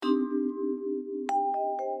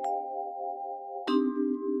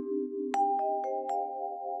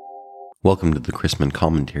Welcome to the Chrisman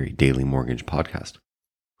Commentary Daily Mortgage Podcast.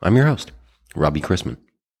 I'm your host, Robbie Chrisman.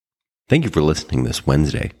 Thank you for listening this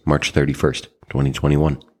Wednesday, March 31st,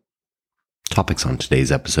 2021. Topics on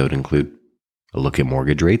today's episode include a look at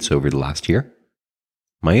mortgage rates over the last year,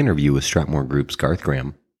 my interview with Stratmore Group's Garth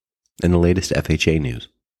Graham, and the latest FHA news.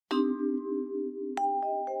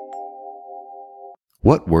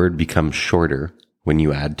 What word becomes shorter when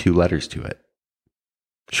you add two letters to it?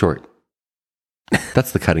 Short.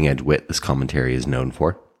 That's the cutting-edge wit this commentary is known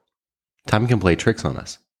for. Time can play tricks on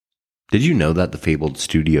us. Did you know that the fabled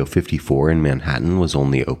Studio 54 in Manhattan was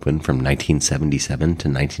only open from 1977 to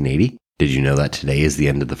 1980? Did you know that today is the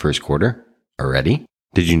end of the first quarter? Already?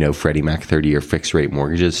 Did you know Freddie Mac 30-year fixed-rate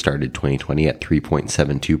mortgages started 2020 at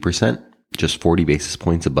 3.72%, just 40 basis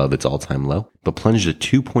points above its all-time low, but plunged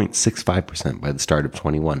to 2.65% by the start of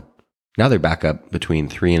 21? Now they're back up between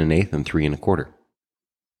 3 1/8 and 3 1/4.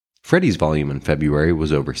 Freddie's volume in February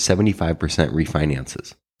was over 75%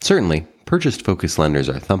 refinances. Certainly, purchase-focused lenders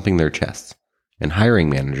are thumping their chests, and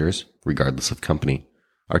hiring managers, regardless of company,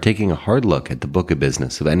 are taking a hard look at the book of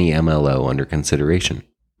business of any MLO under consideration.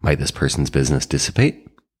 Might this person's business dissipate?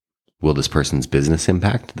 Will this person's business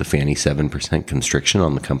impact the Fannie 7% constriction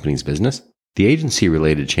on the company's business? The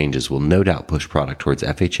agency-related changes will no doubt push product towards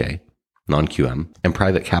FHA, non-QM, and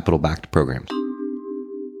private capital-backed programs.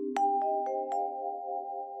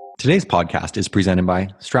 Today's podcast is presented by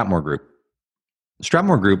Stratmore Group.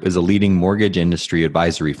 Stratmore Group is a leading mortgage industry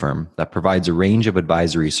advisory firm that provides a range of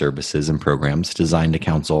advisory services and programs designed to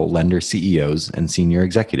counsel lender CEOs and senior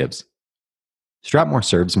executives. Stratmore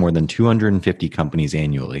serves more than 250 companies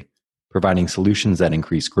annually, providing solutions that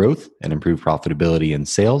increase growth and improve profitability in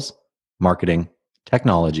sales, marketing,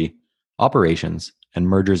 technology, operations, and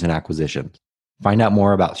mergers and acquisitions. Find out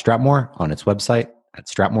more about Stratmore on its website at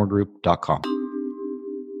stratmoregroup.com.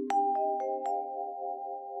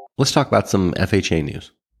 Let's talk about some FHA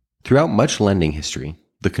news. Throughout much lending history,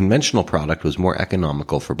 the conventional product was more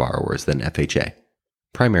economical for borrowers than FHA,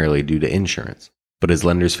 primarily due to insurance. But as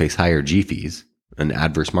lenders face higher G fees, an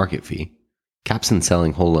adverse market fee, caps in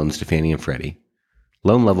selling whole loans to Fannie and Freddie,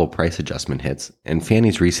 loan level price adjustment hits, and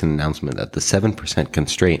Fannie's recent announcement that the 7%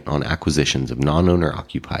 constraint on acquisitions of non-owner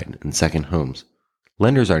occupied and second homes,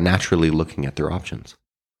 lenders are naturally looking at their options.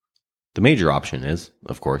 The major option is,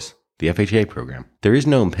 of course, the FHA program. There is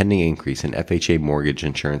no impending increase in FHA mortgage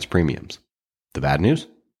insurance premiums. The bad news?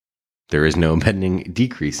 There is no impending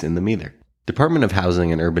decrease in them either. Department of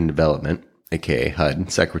Housing and Urban Development, aka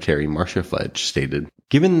HUD, Secretary Marcia Fudge stated,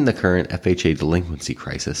 "Given the current FHA delinquency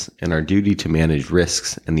crisis and our duty to manage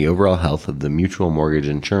risks and the overall health of the Mutual Mortgage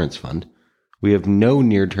Insurance Fund, we have no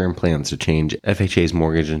near-term plans to change FHA's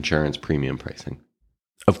mortgage insurance premium pricing."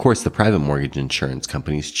 Of course, the private mortgage insurance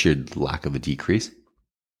companies cheered the lack of a decrease.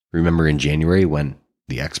 Remember in January when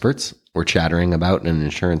the experts were chattering about an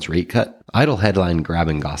insurance rate cut? Idle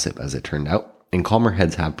headline-grabbing gossip, as it turned out, and calmer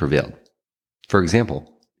heads have prevailed. For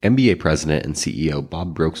example, MBA President and CEO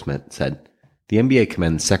Bob Brooksmith said, "The MBA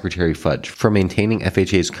commends Secretary Fudge for maintaining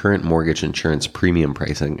FHA's current mortgage insurance premium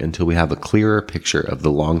pricing until we have a clearer picture of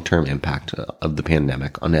the long-term impact of the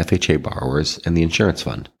pandemic on FHA borrowers and the insurance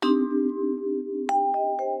fund."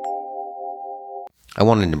 I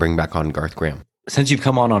wanted to bring back on Garth Graham. Since you've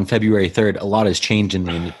come on February 3rd, a lot has changed in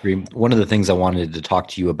the industry. One of the things I wanted to talk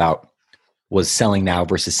to you about was selling now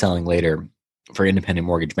versus selling later for independent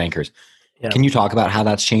mortgage bankers. Yeah. Can you talk about how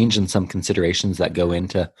that's changed and some considerations that go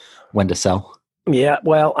into when to sell? Yeah,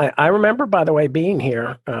 well, I remember, by the way, being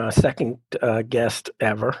here, second guest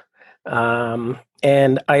ever.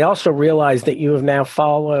 And I also realized that you have now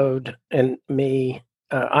followed me.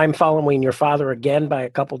 I'm following your father again by a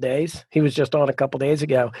couple days. He was just on a couple days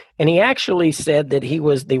ago. And he actually said that he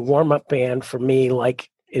was the warm-up band for me, like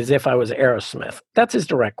as if I was Aerosmith. That's his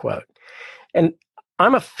direct quote. And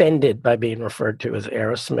I'm offended by being referred to as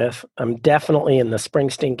Aerosmith. I'm definitely in the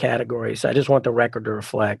Springsteen category. So I just want the record to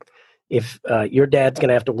reflect. If your dad's going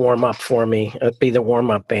to have to warm up for me, be the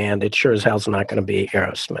warm-up band, it sure as hell's not going to be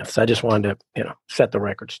Aerosmith. So I just wanted to, set the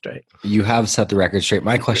record straight. You have set the record straight.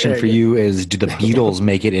 My question for you is, do the Beatles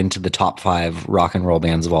make it into the top 5 rock and roll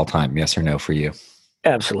bands of all time? Yes or no for you?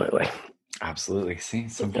 Absolutely. Absolutely. See,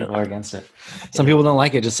 some people are against it. Some people don't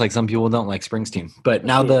like it, just like some people don't like Springsteen. But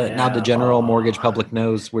now the general mortgage public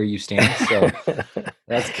knows where you stand, so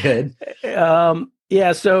that's good.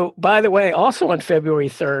 Yeah, so by the way, also on February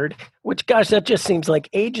 3rd, which, gosh, that just seems like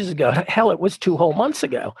ages ago. Hell, it was 2 whole months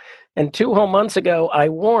ago. And 2 whole months ago, I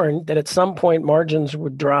warned that at some point margins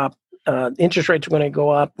would drop, interest rates were going to go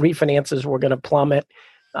up, refinances were going to plummet.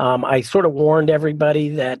 I sort of warned everybody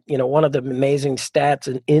that, one of the amazing stats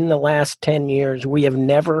in the last 10 years, we have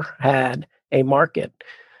never had a market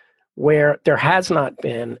where there has not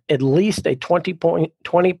been at least a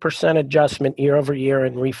 20% adjustment year over year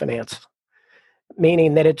in refinance,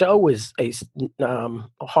 meaning that it's always a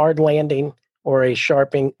hard landing or a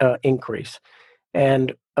sharp increase.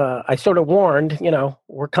 And I sort of warned,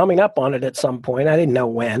 we're coming up on it at some point. I didn't know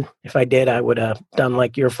when. If I did, I would have done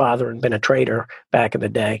like your father and been a trader back in the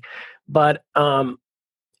day. But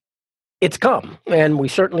it's come, and we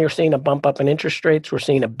certainly are seeing a bump up in interest rates. We're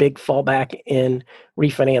seeing a big fallback in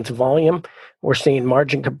refinance volume. We're seeing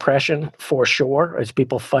margin compression for sure as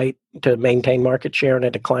people fight to maintain market share in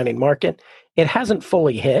a declining market. It hasn't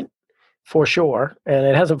fully hit for sure, and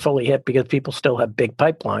it hasn't fully hit because people still have big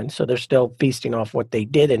pipelines, so they're still feasting off what they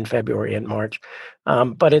did in February and March.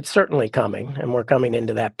 But it's certainly coming, and we're coming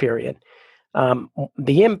into that period.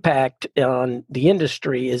 The impact on the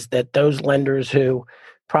industry is that those lenders who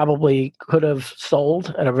probably could have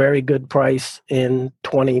sold at a very good price in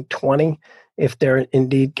 2020, if they're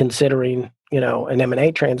indeed considering, an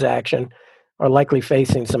M&A transaction, are likely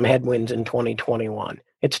facing some headwinds in 2021.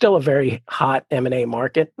 It's still a very hot M&A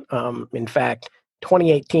market. In fact,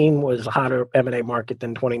 2018 was a hotter M&A market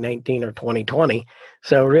than 2019 or 2020.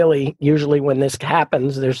 So really, usually when this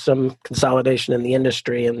happens, there's some consolidation in the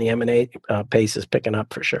industry and the M&A pace is picking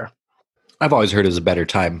up for sure. I've always heard it was a better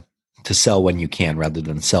time to sell when you can rather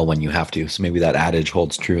than sell when you have to. So maybe that adage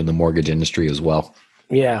holds true in the mortgage industry as well.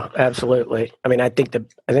 Yeah, absolutely. I mean, I think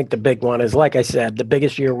the big one is, like I said, the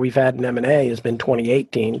biggest year we've had in M&A has been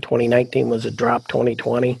 2018. 2019 was a drop.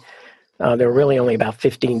 2020, there were really only about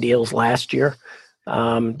 15 deals last year.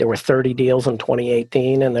 There were 30 deals in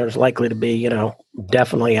 2018, and there's likely to be,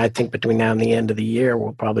 definitely, I think between now and the end of the year,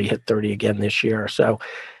 we'll probably hit 30 again this year. So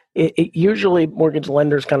it usually mortgage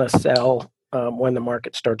lenders kind of sell when the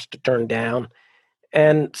market starts to turn down.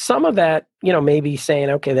 And some of that, maybe saying,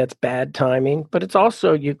 okay, that's bad timing, but it's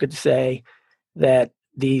also, you could say that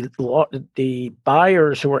the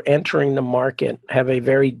buyers who are entering the market have a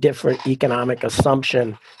very different economic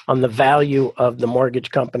assumption on the value of the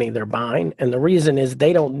mortgage company they're buying. And the reason is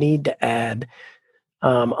they don't need to add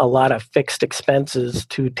a lot of fixed expenses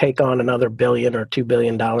to take on another $1 billion or $2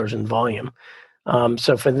 billion in volume.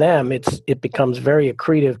 So for them, it becomes very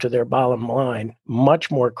accretive to their bottom line, much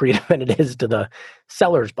more accretive than it is to the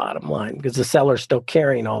seller's bottom line, because the seller's still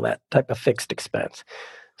carrying all that type of fixed expense.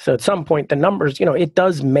 So at some point, the numbers, it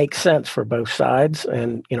does make sense for both sides,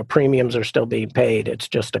 and premiums are still being paid. It's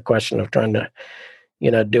just a question of trying to,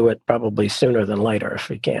 do it probably sooner than later if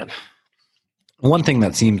we can. One thing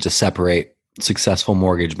that seems to separate successful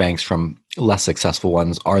mortgage banks from less successful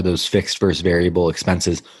ones are those fixed versus variable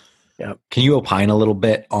expenses. Yep. Can you opine a little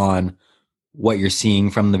bit on what you're seeing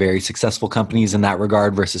from the very successful companies in that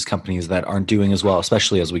regard versus companies that aren't doing as well,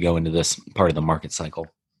 especially as we go into this part of the market cycle?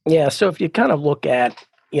 Yeah. So if you kind of look at,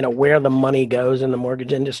 where the money goes in the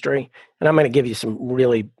mortgage industry, and I'm going to give you some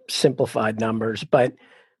really simplified numbers, but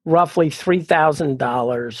roughly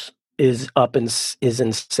 $3,000 is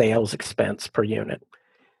in sales expense per unit,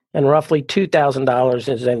 and roughly $2,000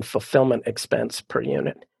 is in fulfillment expense per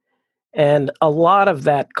unit. And a lot of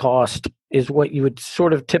that cost is what you would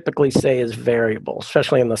sort of typically say is variable,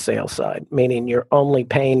 especially on the sales side, meaning you're only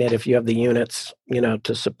paying it if you have the units,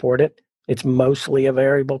 to support it. It's mostly a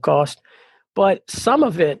variable cost. But some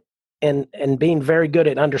of it, and being very good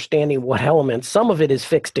at understanding what elements, some of it is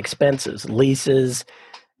fixed expenses, leases.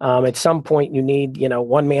 At some point you need,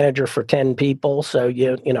 one manager for 10 people. So,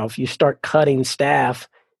 if you start cutting staff,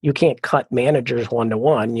 you can't cut managers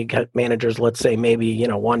 1-to-1. You cut managers, let's say maybe,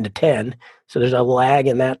 1-to-10. So there's a lag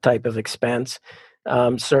in that type of expense.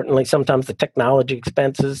 Certainly sometimes the technology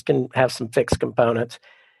expenses can have some fixed components.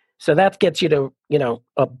 So that gets you to,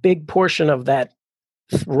 a big portion of that,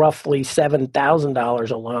 roughly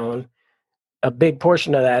 $7,000 alone. A big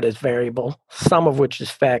portion of that is variable, some of which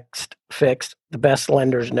is fixed. The best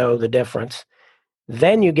lenders know the difference.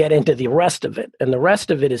 Then you get into the rest of it. And the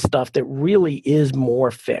rest of it is stuff that really is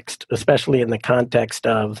more fixed, especially in the context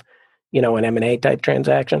of, an M&A type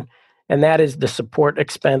transaction. And that is the support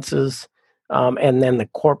expenses and then the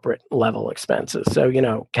corporate level expenses.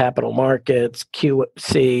 So, capital markets,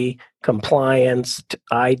 QC, compliance,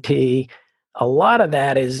 IT, a lot of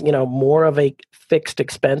that is, more of a fixed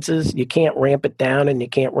expenses. You can't ramp it down and you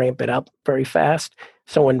can't ramp it up very fast.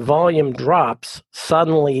 So when volume drops,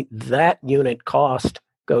 suddenly that unit cost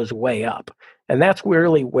goes way up. And that's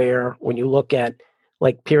really where, when you look at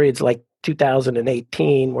like periods like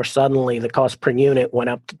 2018, where suddenly the cost per unit went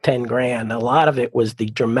up to 10 grand, a lot of it was the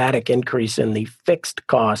dramatic increase in the fixed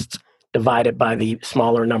costs divided by the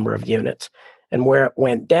smaller number of units. And where it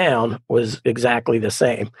went down was exactly the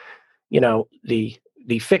same. The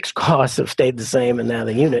the fixed costs have stayed the same and now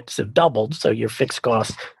the units have doubled. So your fixed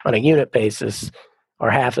costs on a unit basis are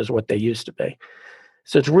half as what they used to be.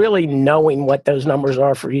 So it's really knowing what those numbers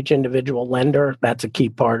are for each individual lender. That's a key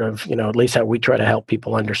part of, at least how we try to help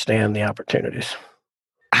people understand the opportunities.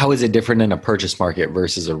 How is it different in a purchase market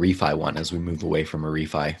versus a refi one as we move away from a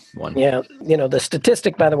refi one? Yeah. The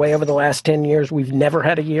statistic, by the way, over the last 10 years, we've never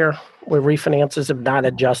had a year where refinances have not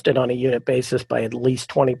adjusted on a unit basis by at least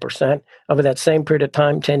 20%. Over that same period of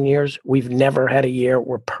time, 10 years, we've never had a year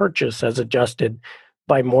where purchase has adjusted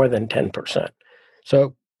by more than 10%.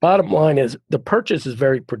 So bottom line is the purchase is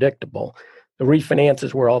very predictable. The refinance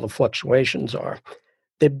is where all the fluctuations are.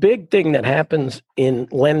 The big thing that happens in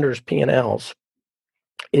lenders' P&Ls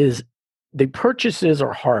is the purchases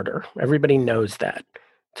are harder. Everybody knows that.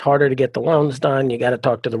 It's harder to get the loans done. You got to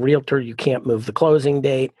talk to the realtor. You can't move the closing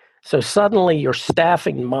date. So suddenly your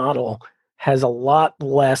staffing model has a lot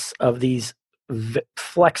less of these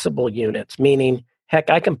flexible units, meaning, heck,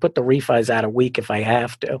 I can put the refis out a week if I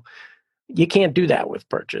have to. You can't do that with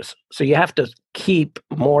purchase. So you have to keep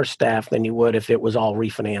more staff than you would if it was all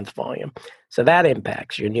refinance volume. So that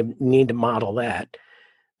impacts you, and you need to model that.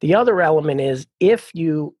 The other element is if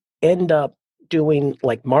you end up doing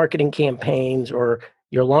like marketing campaigns or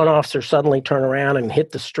your loan officer suddenly turn around and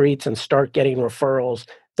hit the streets and start getting referrals,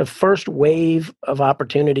 the first wave of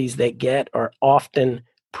opportunities they get are often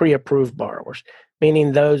pre-approved borrowers,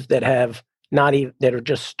 meaning those that have not even, that are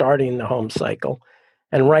just starting the home cycle.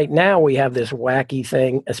 And right now we have this wacky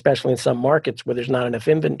thing, especially in some markets where there's not enough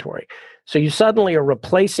inventory. So you suddenly are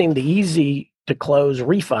replacing the easy to close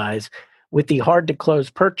refis with the hard to close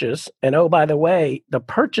purchase. And oh, by the way, the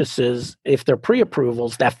purchases, if they're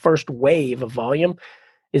pre-approvals, that first wave of volume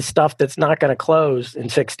is stuff that's not going to close in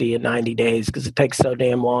 60 and 90 days because it takes so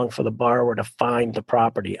damn long for the borrower to find the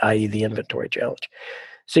property, i.e. the inventory challenge.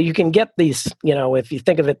 So you can get these, if you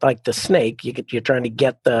think of it like the snake, you're trying to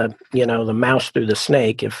get the mouse through the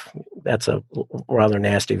snake, if that's a rather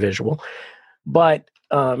nasty visual. But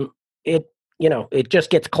it just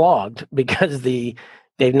gets clogged because they've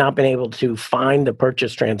not been able to find the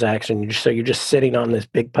purchase transaction. So you're just sitting on this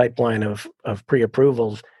big pipeline of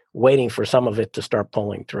pre-approvals, waiting for some of it to start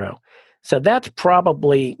pulling through. So that's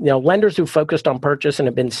probably, lenders who focused on purchase and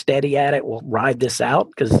have been steady at it will ride this out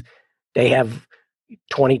because they have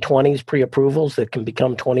 2020s pre-approvals that can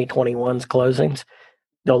become 2021's closings.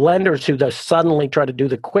 The lenders who just suddenly try to do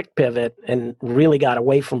the quick pivot and really got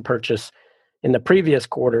away from purchase in the previous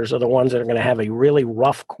quarters are the ones that are going to have a really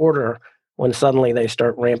rough quarter when suddenly they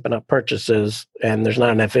start ramping up purchases and there's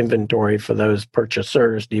not enough inventory for those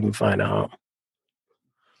purchasers to even find a home.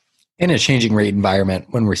 In a changing rate environment,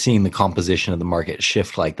 when we're seeing the composition of the market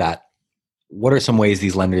shift like that, what are some ways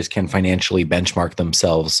these lenders can financially benchmark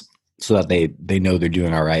themselves so that they know they're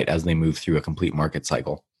doing all right as they move through a complete market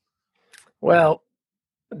cycle? Well,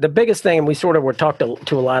 the biggest thing, and we sort of were talking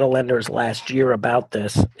to a lot of lenders last year about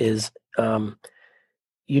this, is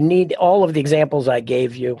you need all of the examples I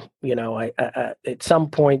gave you. At some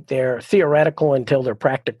point they're theoretical until they're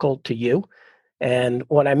practical to you. And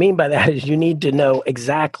what I mean by that is you need to know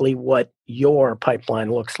exactly what your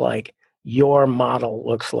pipeline looks like, your model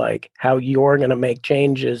looks like, how you're going to make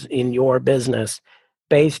changes in your business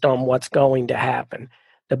based on what's going to happen.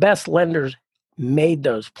 The best lenders made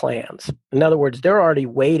those plans. In other words, they're already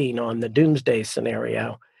waiting on the doomsday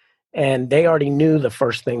scenario, and they already knew the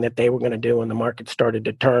first thing that they were going to do when the market started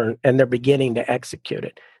to turn, and they're beginning to execute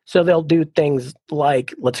it. So they'll do things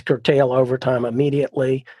like, let's curtail overtime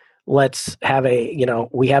immediately. Let's have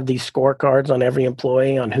we have these scorecards on every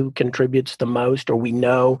employee on who contributes the most, or we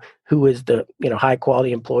know who is the, high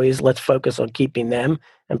quality employees. Let's focus on keeping them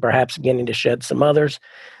and perhaps beginning to shed some others.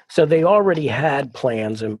 So they already had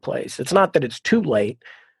plans in place. It's not that it's too late,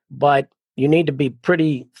 but you need to be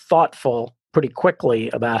pretty thoughtful pretty quickly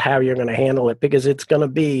about how you're going to handle it, because it's going to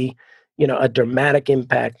be, a dramatic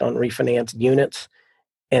impact on refinanced units.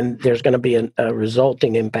 And there's going to be a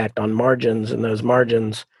resulting impact on margins, and those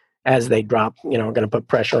margins, as they drop, are going to put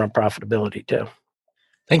pressure on profitability too.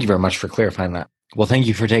 Thank you very much for clarifying that. Well, thank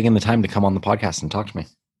you for taking the time to come on the podcast and talk to me.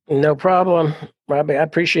 No problem, Robbie. I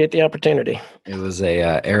appreciate the opportunity. It was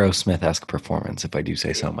a Aerosmith-esque performance, if I do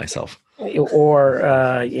say so myself. Or,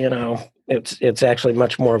 it's actually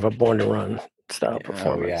much more of a Born to Run style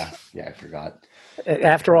performance. Oh, yeah, I forgot.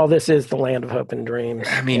 After all, this is the land of hope and dreams.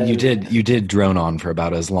 I mean, you did drone on for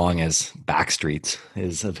about as long as Backstreets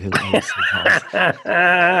is of his house.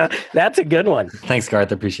 That's a good one. Thanks,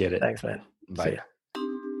 Garth. Appreciate it. Thanks, man. Bye.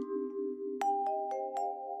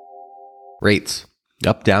 Rates,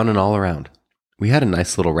 up, down, and all around. We had a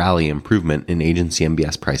nice little rally improvement in agency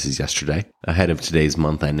MBS prices yesterday, ahead of today's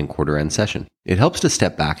month-end and quarter-end session. It helps to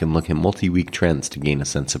step back and look at multi-week trends to gain a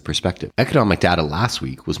sense of perspective. Economic data last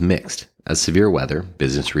week was mixed, as severe weather,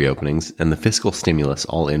 business reopenings, and the fiscal stimulus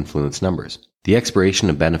all influenced numbers. The expiration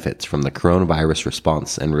of benefits from the Coronavirus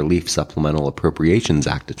Response and Relief Supplemental Appropriations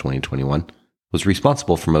Act of 2021 was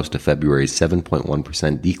responsible for most of February's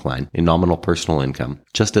 7.1% decline in nominal personal income,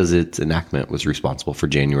 just as its enactment was responsible for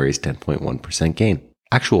January's 10.1% gain.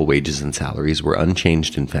 Actual wages and salaries were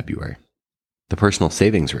unchanged in February. The personal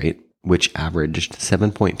savings rate, which averaged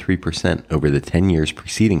 7.3% over the 10 years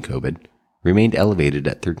preceding COVID, remained elevated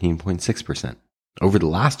at 13.6%. Over the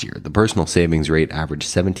last year, the personal savings rate averaged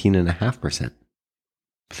 17.5%.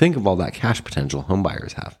 Think of all that cash potential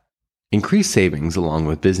homebuyers have. Increased savings, along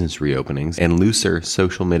with business reopenings and looser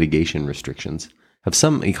social mitigation restrictions, have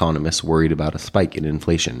some economists worried about a spike in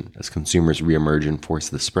inflation as consumers reemerge in force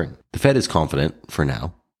this spring. The Fed is confident, for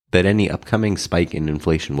now, that any upcoming spike in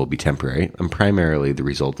inflation will be temporary and primarily the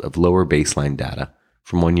result of lower baseline data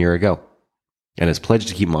from 1 year ago, and has pledged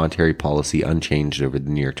to keep monetary policy unchanged over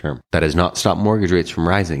the near term. That has not stopped mortgage rates from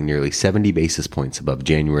rising nearly 70 basis points above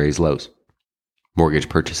January's lows. Mortgage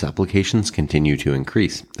purchase applications continue to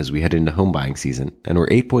increase as we head into home buying season and were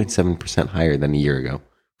 8.7% higher than a year ago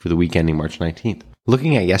for the week ending March 19th.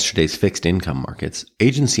 Looking at yesterday's fixed income markets,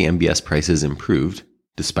 agency MBS prices improved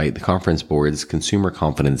despite the Conference Board's Consumer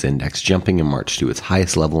Confidence Index jumping in March to its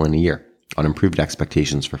highest level in a year on improved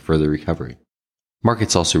expectations for further recovery.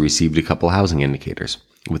 Markets also received a couple housing indicators,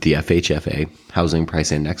 with the FHFA Housing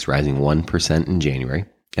Price Index rising 1% in January,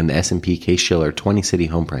 and the S&P Case-Shiller 20-City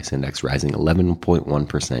Home Price Index rising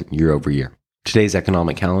 11.1% year over year. Today's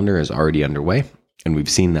economic calendar is already underway, and we've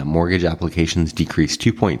seen that mortgage applications decrease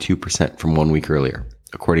 2.2% from 1 week earlier,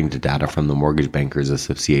 according to data from the Mortgage Bankers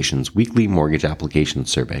Association's weekly mortgage application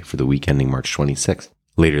survey for the week ending March 26th.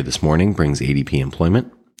 Later this morning brings ADP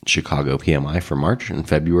employment, Chicago PMI for March, and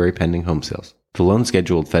February pending home sales. The lone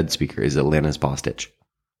scheduled Fed speaker is Atlanta's Bostich.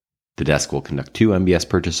 The desk will conduct 2 MBS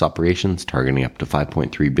purchase operations targeting up to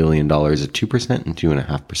 $5.3 billion at 2% and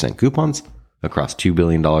 2.5% coupons across $2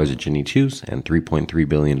 billion at Ginnie 2s and $3.3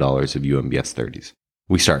 billion of UMBS 30s.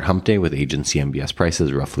 We start hump day with agency MBS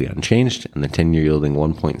prices roughly unchanged and the 10-year yielding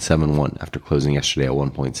 1.71 after closing yesterday at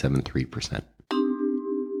 1.73%.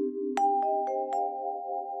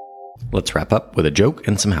 Let's wrap up with a joke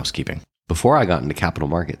and some housekeeping. Before I got into capital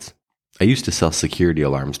markets, I used to sell security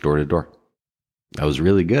alarms door to door. I was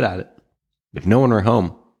really good at it. If no one were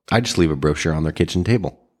home, I'd just leave a brochure on their kitchen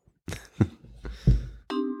table.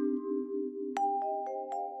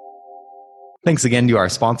 Thanks again to our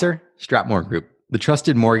sponsor, Stratmore Group, the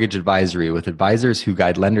trusted mortgage advisory with advisors who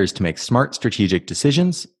guide lenders to make smart strategic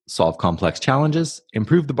decisions, solve complex challenges,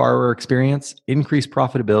 improve the borrower experience, increase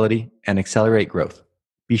profitability, and accelerate growth.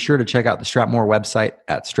 Be sure to check out the Stratmore website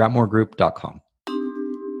at stratmoregroup.com.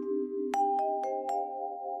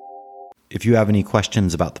 If you have any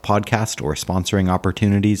questions about the podcast or sponsoring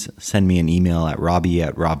opportunities, send me an email at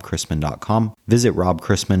robbie@robchrisman.com. Visit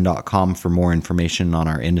robchrisman.com for more information on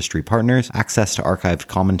our industry partners, access to archived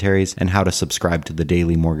commentaries, and how to subscribe to the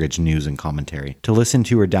daily mortgage news and commentary. To listen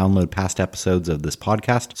to or download past episodes of this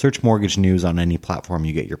podcast, search Mortgage News on any platform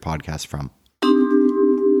you get your podcast from.